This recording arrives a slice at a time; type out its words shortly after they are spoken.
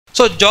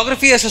So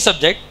geography as a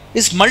subject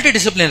is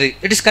multidisciplinary.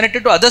 It is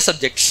connected to other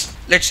subjects.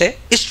 Let's say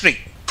history.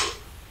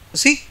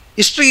 See,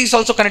 history is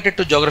also connected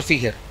to geography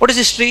here. What is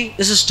history?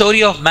 It's a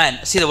story of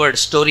man. See the word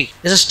story.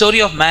 It's a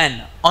story of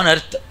man on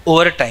earth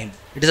over time.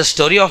 It is a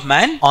story of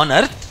man on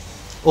earth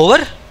over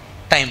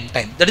time.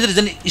 That is the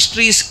reason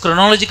history is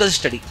chronological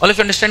study. All of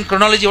you understand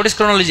chronology. What is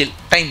chronology?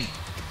 Time.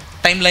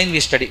 Timeline we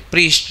study.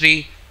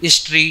 Prehistory,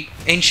 history,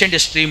 ancient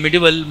history,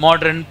 medieval,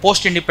 modern,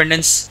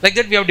 post-independence. Like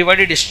that we have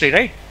divided history,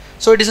 right?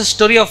 So it is a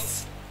story of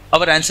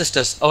our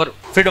ancestors, our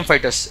freedom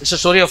fighters. It's a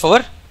story of our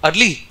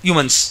early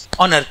humans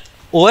on earth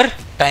over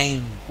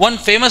time. One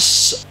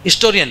famous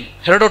historian,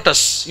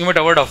 Herodotus, you might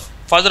have heard of,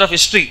 father of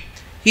history.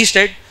 He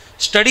said,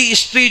 study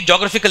history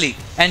geographically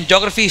and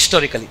geography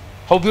historically.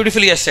 How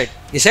beautifully he has said.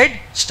 He said,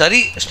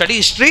 study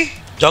history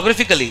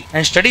geographically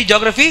and study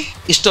geography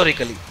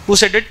historically. Who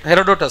said it?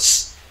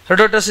 Herodotus.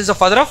 Herodotus is the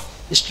father of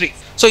history.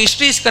 So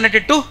history is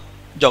connected to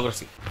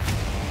geography.